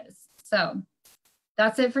resident orcas. So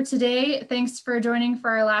that's it for today. Thanks for joining for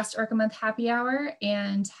our last Orca Month Happy Hour,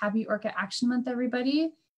 and happy Orca Action Month,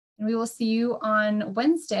 everybody. And we will see you on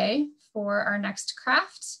Wednesday for our next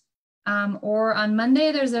craft. Or on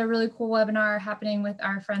Monday, there's a really cool webinar happening with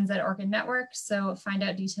our friends at Orca Network. So find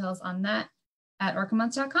out details on that at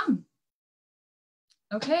orcamonth.com.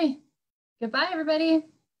 Okay, goodbye, everybody.